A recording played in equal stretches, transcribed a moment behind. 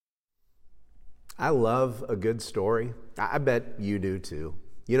I love a good story. I bet you do too.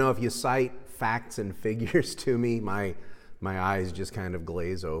 You know, if you cite facts and figures to me, my eyes just kind of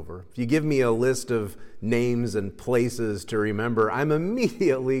glaze over. If you give me a list of names and places to remember, I'm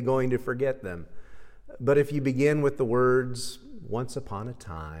immediately going to forget them. But if you begin with the words, once upon a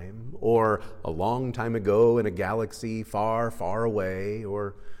time, or a long time ago in a galaxy far, far away,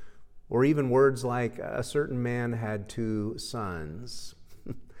 or even words like a certain man had 2 sons,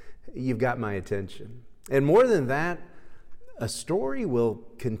 you've got my attention. And more than that, a story will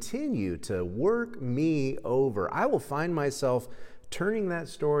continue to work me over. I will find myself turning that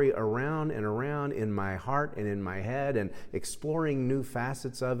story around and around in my heart and in my head and exploring new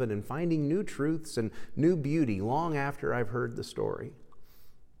facets of it and finding new truths and new beauty long after I've heard the story.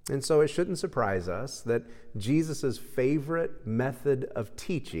 And so it shouldn't surprise us that Jesus' favorite method of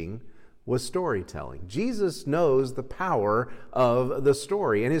teaching was storytelling. Jesus knows the power of the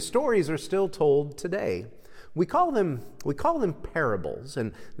story, and his stories are still told today. We call them parables,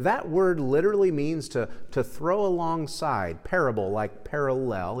 and that word literally means to throw alongside. Parable, like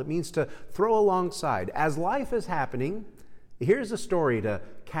parallel, it means to throw alongside. As life is happening, here's a story to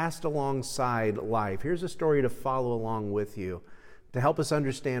cast alongside life. Here's a story to follow along with you, to help us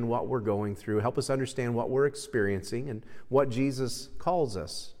understand what we're going through, help us understand what we're experiencing, and what Jesus calls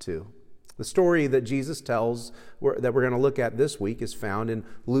us to. The story that Jesus tells that we're going to look at this week is found in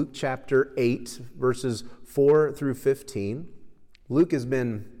Luke chapter 8, verses 4 through 15. Luke has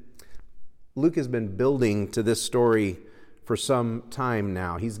been building to this story for some time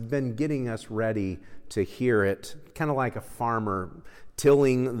now. He's been getting us ready to hear it, kind of like a farmer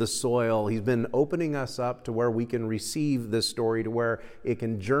tilling the soil. He's been opening us up to where we can receive this story, to where it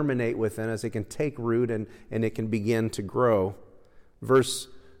can germinate within us, it can take root, and it can begin to grow. Verse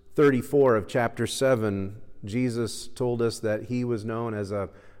 34 of chapter 7, Jesus told us that he was known as a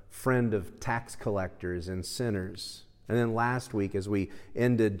friend of tax collectors and sinners. And then last week, as we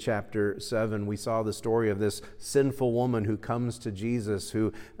ended chapter 7, we saw the story of this sinful woman who comes to Jesus,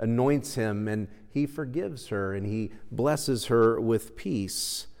 who anoints him, and he forgives her, and he blesses her with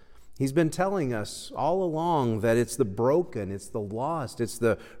peace. He's been telling us all along that it's the broken, it's the lost, it's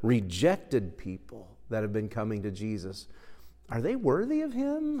the rejected people that have been coming to Jesus. Are they worthy of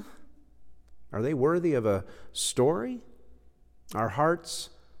him? Are they worthy of a story? Our hearts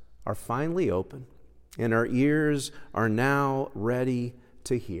are finally open, and our ears are now ready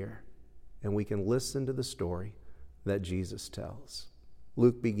to hear, and we can listen to the story that Jesus tells.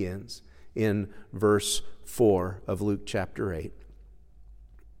 Luke begins in verse 4 of Luke chapter 8.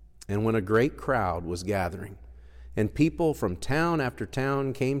 And when a great crowd was gathering, and people from town after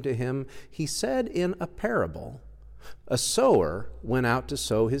town came to him, he said in a parable, a sower went out to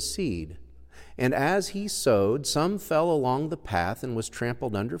sow his seed. And as he sowed, some fell along the path and was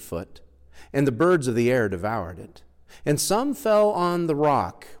trampled underfoot, and the birds of the air devoured it. And some fell on the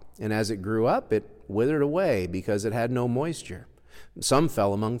rock, and as it grew up, it withered away because it had no moisture. Some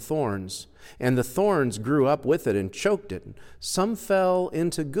fell among thorns, and the thorns grew up with it and choked it. Some fell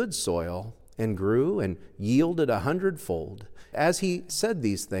into good soil and grew and yielded 100-fold. As he said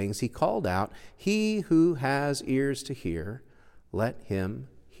these things, he called out, "He who has ears to hear, let him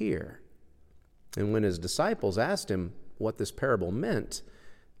hear." And when his disciples asked him what this parable meant,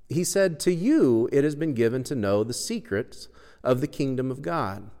 he said, "To you it has been given to know the secrets of the kingdom of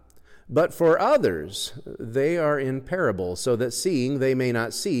God. But for others they are in parables, so that seeing they may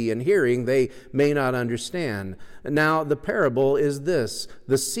not see, and hearing they may not understand. Now the parable is this: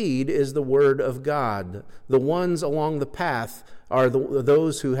 the seed is the word of God. The ones along the path are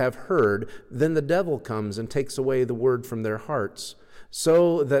those who have heard. Then the devil comes and takes away the word from their hearts,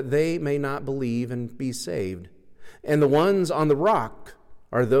 so that they may not believe and be saved. And the ones on the rock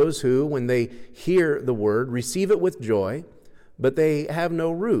are those who, when they hear the word, receive it with joy, but they have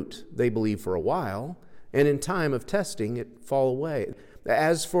no root. They believe for a while, and in time of testing it fall away.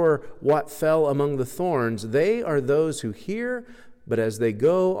 As for what fell among the thorns, they are those who hear, but as they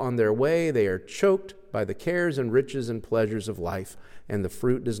go on their way, they are choked by the cares and riches and pleasures of life, and the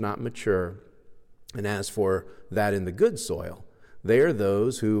fruit does not mature. And as for that in the good soil, they are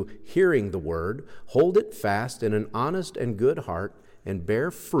those who, hearing the word, hold it fast in an honest and good heart, and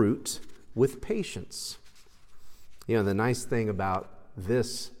bear fruit with patience." You know, the nice thing about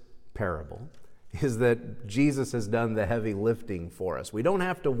this parable is that Jesus has done the heavy lifting for us. We don't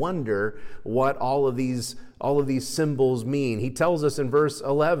have to wonder what all of these symbols mean. He tells us in verse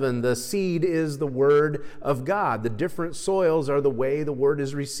 11, the seed is the word of God. The different soils are the way the word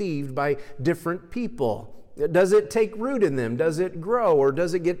is received by different people. Does it take root in them? Does it grow? Or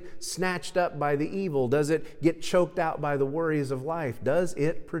does it get snatched up by the evil? Does it get choked out by the worries of life? Does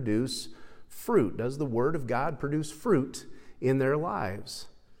it produce fruit? Does the Word of God produce fruit in their lives?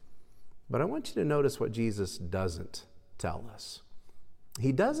 But I want you to notice what Jesus doesn't tell us.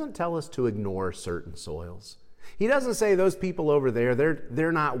 He doesn't tell us to ignore certain soils. He doesn't say those people over there,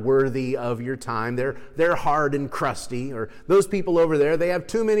 they're not worthy of your time. They're hard and crusty. Or those people over there, they have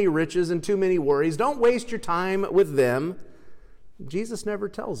too many riches and too many worries. Don't waste your time with them. Jesus never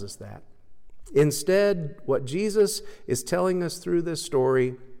tells us that. Instead, what Jesus is telling us through this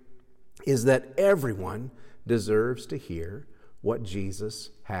story is that everyone deserves to hear what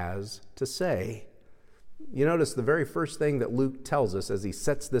Jesus has to say. You notice the very first thing that Luke tells us as he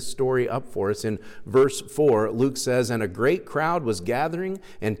sets this story up for us in verse 4, Luke says, "And a great crowd was gathering,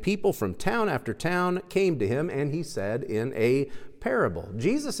 and people from town after town came to him, and he said in a parable."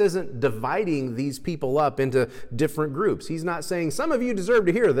 Jesus isn't dividing these people up into different groups. He's not saying, some of you deserve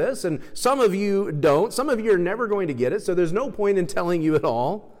to hear this, and some of you don't. Some of you are never going to get it, so there's no point in telling you at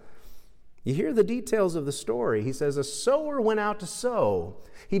all. You hear the details of the story. He says, a sower went out to sow.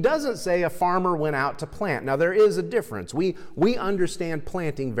 He doesn't say a farmer went out to plant. Now, there is a difference. We understand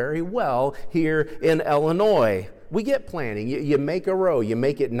planting very well here in Illinois. We get planting. You make a row. You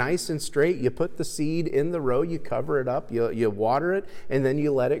make it nice and straight. You put the seed in the row. You cover it up. You water it, and then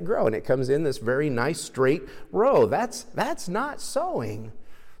you let it grow. And it comes in this very nice straight row. That's not sowing.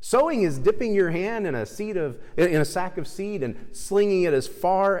 Sowing is dipping your hand in a sack of seed and slinging it as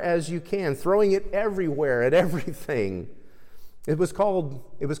far as you can, throwing it everywhere at everything. It was called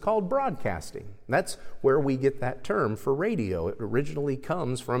broadcasting. That's where we get that term for radio. It originally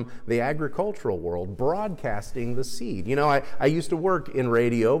comes from the agricultural world, broadcasting the seed. You know, I used to work in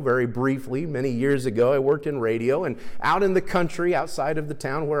radio very briefly many years ago. I worked in radio, and out in the country, outside of the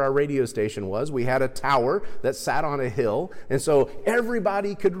town where our radio station was, we had a tower that sat on a hill, and so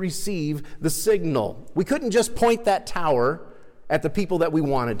everybody could receive the signal. We couldn't just point that tower at the people that we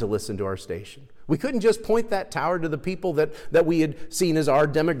wanted to listen to our station. We couldn't just point that tower to the people that we had seen as our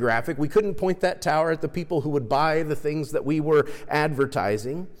demographic. We couldn't point that tower at the people who would buy the things that we were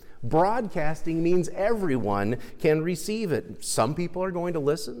advertising. Broadcasting means everyone can receive it. Some people are going to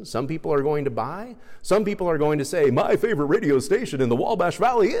listen. Some people are going to buy. Some people are going to say, my favorite radio station in the Wabash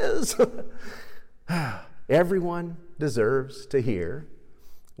Valley is. Everyone deserves to hear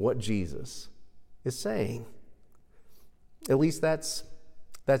what Jesus is saying. At least that's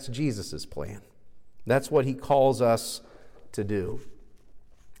Jesus' plan. That's what he calls us to do.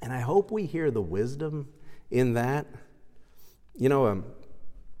 And I hope we hear the wisdom in that. You know,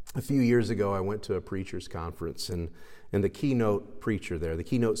 a few years ago, I went to a preacher's conference, and the keynote preacher there, the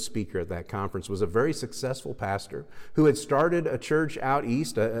keynote speaker at that conference, was a very successful pastor who had started a church out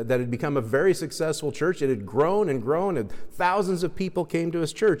east that had become a very successful church. It had grown and grown, and thousands of people came to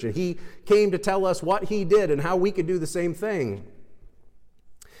his church. And he came to tell us what he did and how we could do the same thing.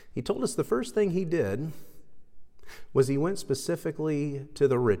 He told us the first thing he did was he went specifically to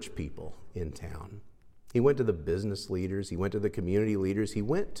the rich people in town. He went to the business leaders, he went to the community leaders, he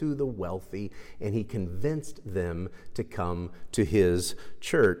went to the wealthy, and he convinced them to come to his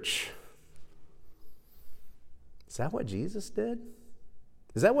church. Is that what Jesus did?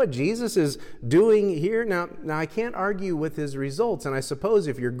 Is that what Jesus is doing here? Now I can't argue with his results, and I suppose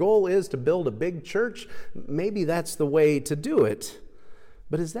if your goal is to build a big church, maybe that's the way to do it.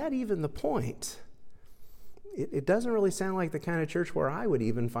 But is that even the point? It doesn't really sound like the kind of church where I would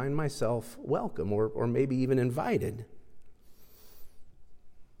even find myself welcome or maybe even invited.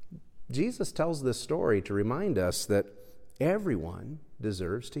 Jesus tells this story to remind us that everyone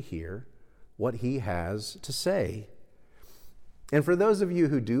deserves to hear what he has to say. And for those of you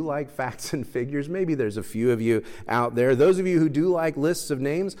who do like facts and figures, maybe there's a few of you out there, those of you who do like lists of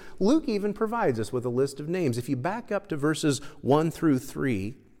names, Luke even provides us with a list of names. If you back up to verses 1 through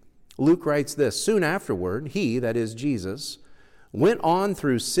 3, Luke writes this: "Soon afterward, he," that is Jesus, "went on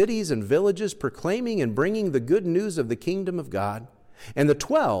through cities and villages, proclaiming and bringing the good news of the kingdom of God. And the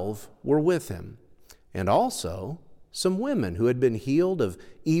 12 were with him, and also some women who had been healed of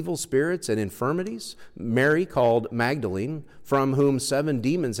evil spirits and infirmities, Mary called Magdalene, from whom 7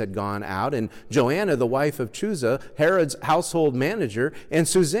 demons had gone out, and Joanna, the wife of Chuza, Herod's household manager, and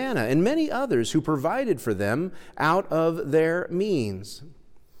Susanna, and many others who provided for them out of their means."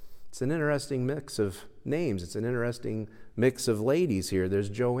 It's an interesting mix of names. It's an interesting mix of ladies here. There's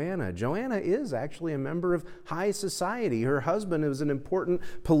Joanna. Joanna is actually a member of high society. Her husband was an important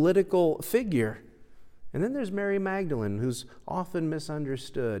political figure. And then there's Mary Magdalene, who's often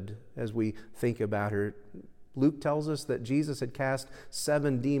misunderstood as we think about her. Luke tells us that Jesus had cast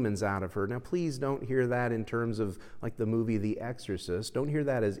 7 demons out of her. Now, please don't hear that in terms of like the movie The Exorcist. Don't hear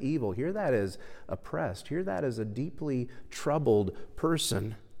that as evil. Hear that as oppressed. Hear that as a deeply troubled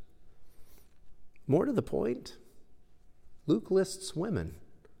person. More to the point, Luke lists women.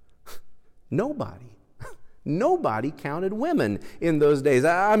 Nobody counted women in those days.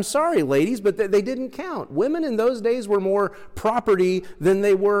 I'm sorry, ladies, but they didn't count. Women in those days were more property than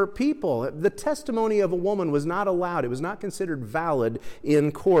they were people. The testimony of a woman was not allowed. It was not considered valid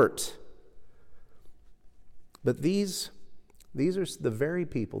in court. But these are the very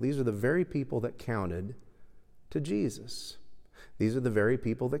people that counted to Jesus. These are the very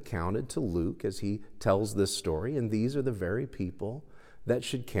people that counted to Luke as he tells this story, and these are the very people that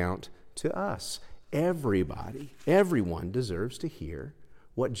should count to us. Everyone deserves to hear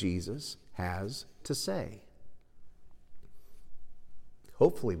what Jesus has to say.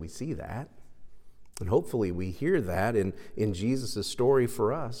 Hopefully we see that, and hopefully we hear that in Jesus' story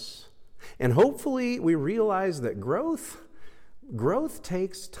for us. And hopefully we realize that growth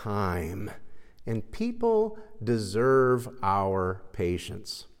takes time, and people deserve our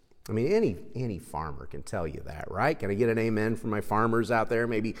patience. I mean, any farmer can tell you that, right? Can I get an amen from my farmers out there?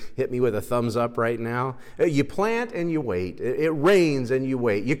 Maybe hit me with a thumbs up right now. You plant and you wait. It rains and you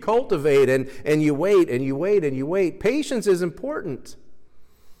wait. You cultivate and you wait and you wait and you wait. Patience is important.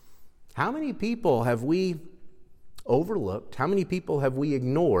 How many people have we overlooked? How many people have we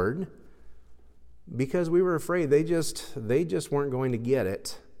ignored because we were afraid they just weren't going to get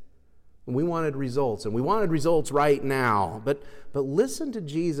it? We wanted results, and we wanted results right now. But listen to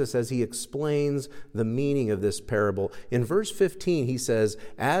Jesus as he explains the meaning of this parable. In verse 15, he says,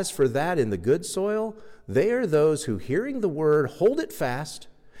 "As for that in the good soil, they are those who, hearing the word, hold it fast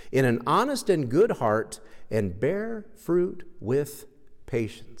in an honest and good heart and bear fruit with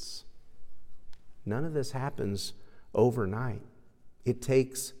patience." None of this happens overnight. It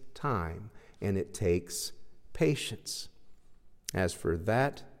takes time, and it takes patience. As for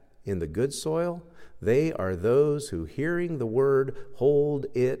that in the good soil, they are those who, hearing the word, hold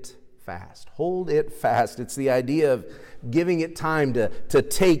it fast. Hold it fast. It's the idea of giving it time to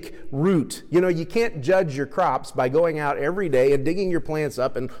take root. You know, you can't judge your crops by going out every day and digging your plants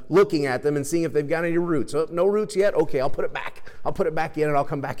up and looking at them and seeing if they've got any roots. Oh, no roots yet? Okay, I'll put it back. I'll put it back in and I'll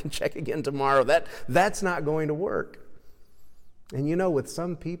come back and check again tomorrow. That's not going to work. And you know, with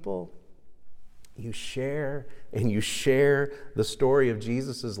some people, you share the story of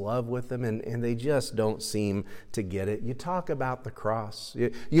Jesus' love with them, and they just don't seem to get it. You talk about the cross.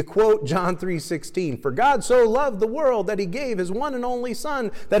 You quote John 3:16, "For God so loved the world that he gave his one and only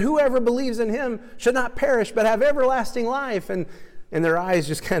Son, that whoever believes in him should not perish but have everlasting life." And their eyes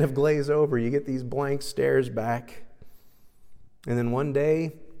just kind of glaze over. You get these blank stares back. And then one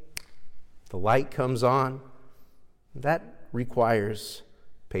day, the light comes on. That requires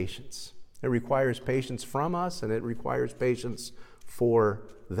patience. It requires patience from us, and it requires patience for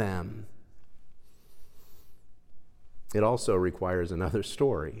them. It also requires another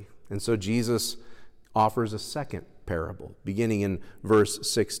story. And so Jesus offers a second parable. Beginning in verse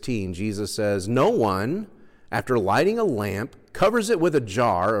 16, Jesus says, "No one, after lighting a lamp, covers it with a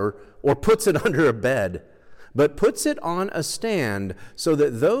jar or puts it under a bed, but puts it on a stand so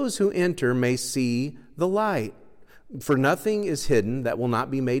that those who enter may see the light. For nothing is hidden that will not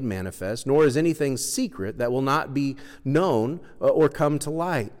be made manifest, nor is anything secret that will not be known or come to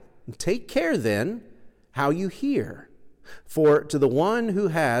light. Take care then how you hear. For to the one who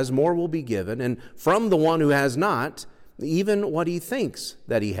has, more will be given, and from the one who has not, even what he thinks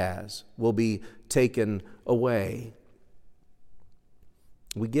that he has will be taken away."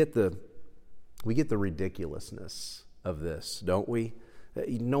 We get the ridiculousness of this, don't we?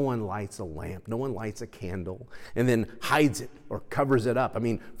 No one lights a lamp, no one lights a candle, and then hides it or covers it up. I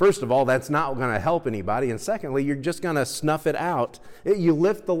mean, first of all, that's not going to help anybody, and secondly, you're just going to snuff it out. You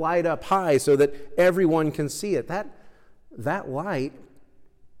lift the light up high so that everyone can see it. That light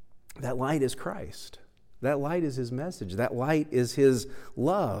is Christ. That light is his message. That light is his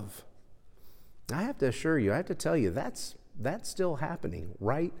love. I have to assure you, I have to tell you, that's still happening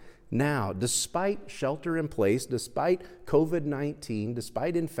right now. Despite shelter in place, despite COVID-19,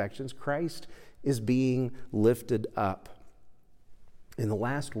 despite infections, Christ is being lifted up. In the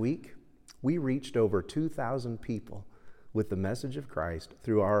last week, we reached over 2,000 people with the message of Christ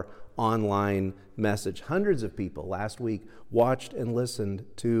through our online message. Hundreds of people last week watched and listened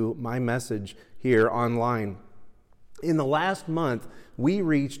to my message here online. In the last month, we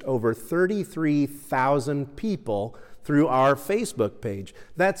reached over 33,000 people through our Facebook page.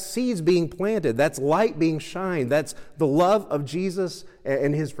 That's seeds being planted. That's light being shined. That's the love of Jesus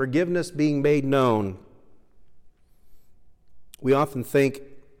and his forgiveness being made known. We often think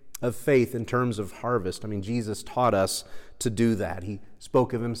of faith in terms of harvest. I mean, Jesus taught us to do that. He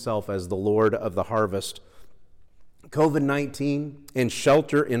spoke of himself as the Lord of the harvest. COVID-19 and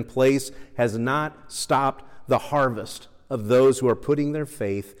shelter in place has not stopped the harvest of those who are putting their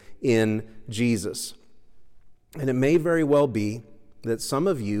faith in Jesus. And it may very well be that some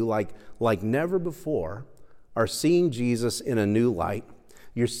of you, like never before, are seeing Jesus in a new light.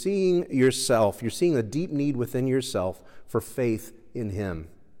 You're seeing yourself, you're seeing a deep need within yourself for faith in Him.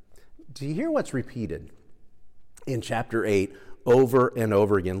 Do you hear what's repeated in chapter 8 over and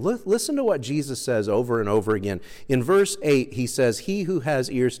over again? Listen to what Jesus says over and over again. In verse 8, He says, "He who has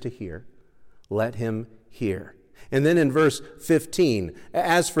ears to hear, let him hear." And then in verse 15,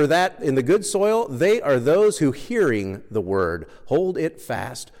 "As for that in the good soil, they are those who, hearing the word, hold it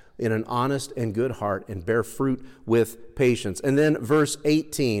fast in an honest and good heart and bear fruit with patience." And then verse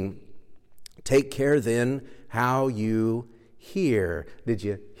 18, "Take care then how you hear." Did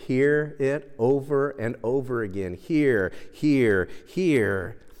you hear it over and over again? Hear, hear,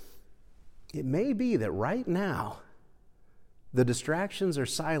 hear. It may be that right now the distractions are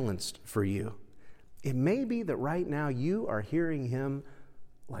silenced for you. It may be that right now you are hearing Him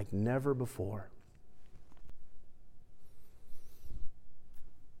like never before.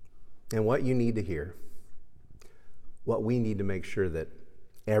 And what you need to hear, what we need to make sure that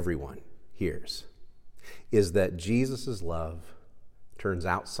everyone hears, is that Jesus' love turns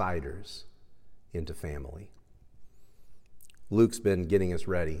outsiders into family. Luke's been getting us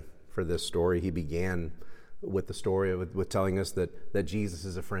ready for this story. He began with the story with telling us that Jesus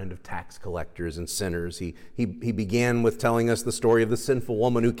is a friend of tax collectors and sinners. He began with telling us the story of the sinful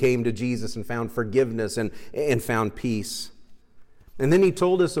woman who came to Jesus and found forgiveness and found peace. And then he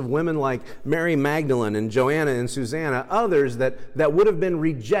told us of women like Mary Magdalene and Joanna and Susanna, others that would have been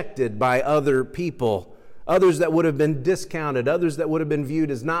rejected by other people, others that would have been discounted, others that would have been viewed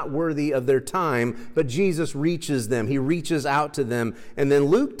as not worthy of their time, but Jesus reaches them. He reaches out to them. And then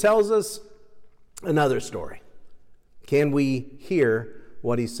Luke tells us another story. Can we hear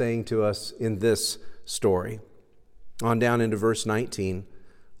what he's saying to us in this story? On down into verse 19,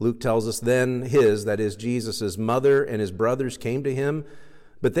 Luke tells us, "Then that is Jesus' mother and his brothers came to him,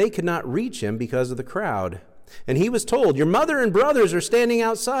 but they could not reach him because of the crowd. And he was told, 'Your mother and brothers are standing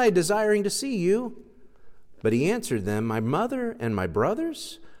outside desiring to see you.' But he answered them, 'My mother and my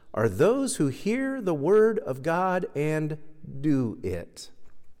brothers are those who hear the word of God and do it.'"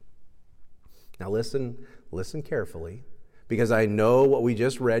 Now listen carefully, because I know what we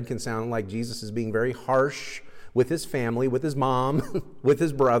just read can sound like Jesus is being very harsh with his family, with his mom, with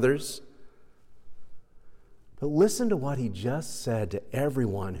his brothers. But listen to what he just said to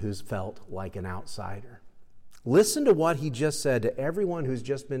everyone who's felt like an outsider. Listen to what he just said to everyone who's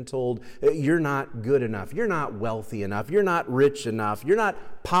just been told, "You're not good enough, you're not wealthy enough, you're not rich enough, you're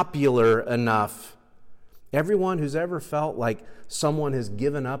not popular enough." Everyone who's ever felt like someone has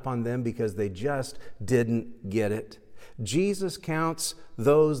given up on them because they just didn't get it. Jesus counts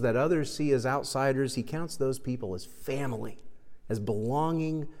those that others see as outsiders, he counts those people as family, as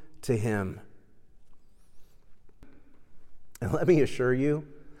belonging to him. And let me assure you,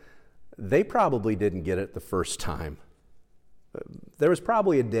 they probably didn't get it the first time. There was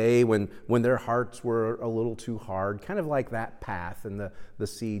probably a day when their hearts were a little too hard, kind of like that path, and the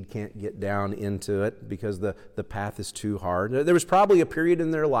seed can't get down into it because the path is too hard. There was probably a period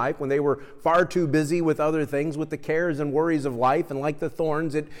in their life when they were far too busy with other things, with the cares and worries of life, and like the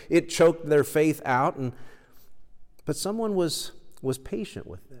thorns, it choked their faith out. But someone was patient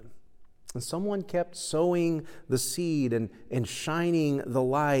with them. And someone kept sowing the seed and shining the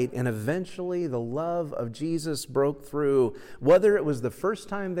light, and eventually the love of Jesus broke through. Whether it was the first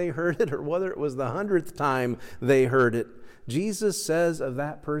time they heard it or whether it was the 100th time they heard it, Jesus says of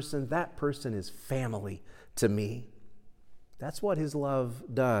that person is family to me. That's what his love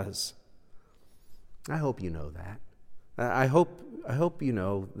does. I hope you know that. I hope you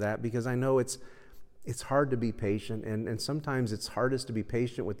know that, because I know it's hard to be patient, and sometimes it's hardest to be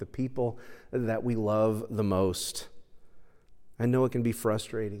patient with the people that we love the most. I know it can be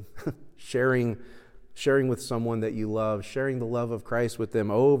frustrating. sharing with someone that you love, sharing the love of Christ with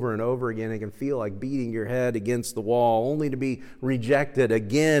them over and over again, it can feel like beating your head against the wall, only to be rejected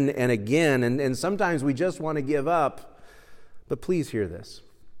again and again, and sometimes we just want to give up. But please hear this.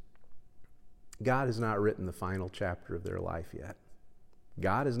 God has not written the final chapter of their life yet.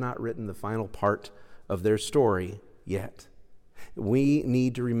 God has not written the final part of their story yet. We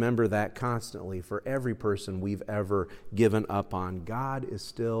need to remember that constantly for every person we've ever given up on. God is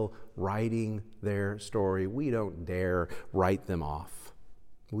still writing their story. We don't dare write them off.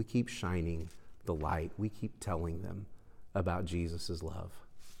 We keep shining the light. We keep telling them about Jesus' love.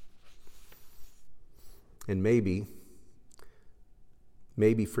 And maybe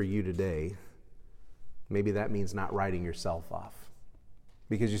for you today, maybe that means not writing yourself off.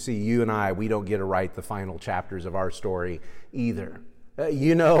 Because you see, you and I, we don't get to write the final chapters of our story either.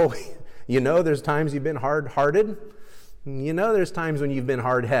 You know there's times you've been hard-hearted. You know there's times when you've been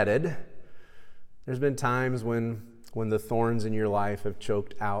hard-headed. There's been times when the thorns in your life have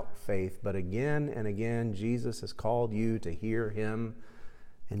choked out faith. But again and again, Jesus has called you to hear him.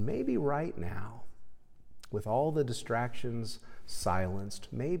 And maybe right now, with all the distractions silenced,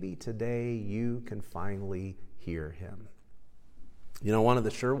 maybe today you can finally hear him. You know, one of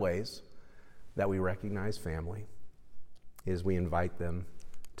the sure ways that we recognize family is we invite them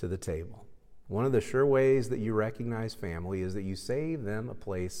to the table. One of the sure ways that you recognize family is that you save them a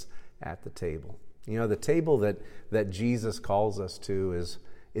place at the table. You know, the table that Jesus calls us to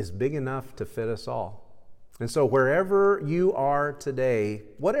is big enough to fit us all. And so wherever you are today,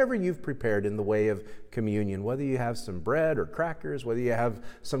 whatever you've prepared in the way of communion, whether you have some bread or crackers, whether you have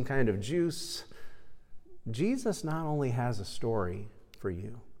some kind of juice, Jesus not only has a story for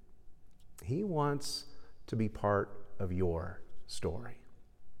you, he wants to be part of your story.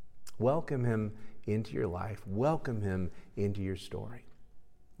 Welcome him into your life. Welcome him into your story.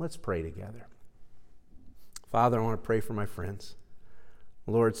 Let's pray together. Father, I want to pray for my friends.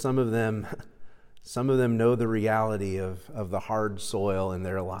 Lord, some of them know the reality of the hard soil in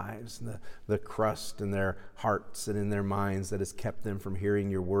their lives, the crust in their hearts and in their minds that has kept them from hearing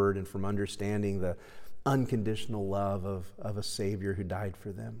your word and from understanding the unconditional love of a Savior who died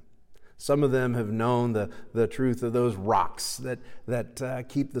for them. Some of them have known the truth of those rocks that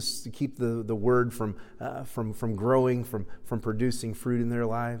keep the word from growing, from producing fruit in their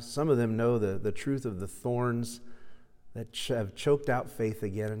lives. Some of them know the truth of the thorns that have choked out faith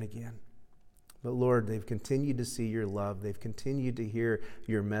again and again. But Lord, they've continued to see your love. They've continued to hear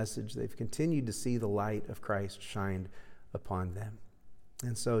your message. They've continued to see the light of Christ shine upon them.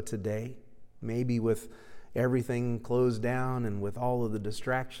 And so today, maybe with everything closed down and with all of the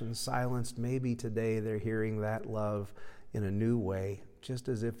distractions silenced, maybe today they're hearing that love in a new way, just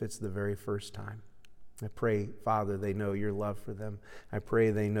as if it's the very first time. I pray, Father, they know your love for them. I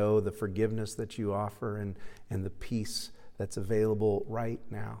pray they know the forgiveness that you offer and the peace that's available right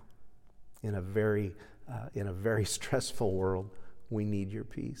now. In a very stressful world, we need your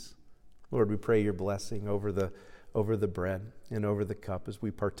peace. Lord, we pray your blessing over the bread and over the cup as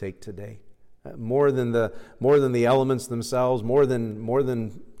we partake today. More than the elements themselves, more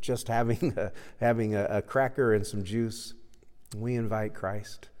than just having a cracker and some juice, we invite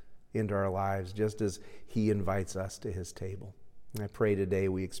Christ into our lives just as he invites us to his table. And I pray today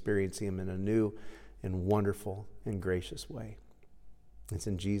we experience him in a new and wonderful and gracious way. It's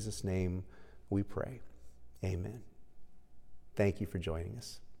in Jesus' name we pray. Amen. Thank you for joining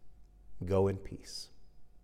us. Go in peace.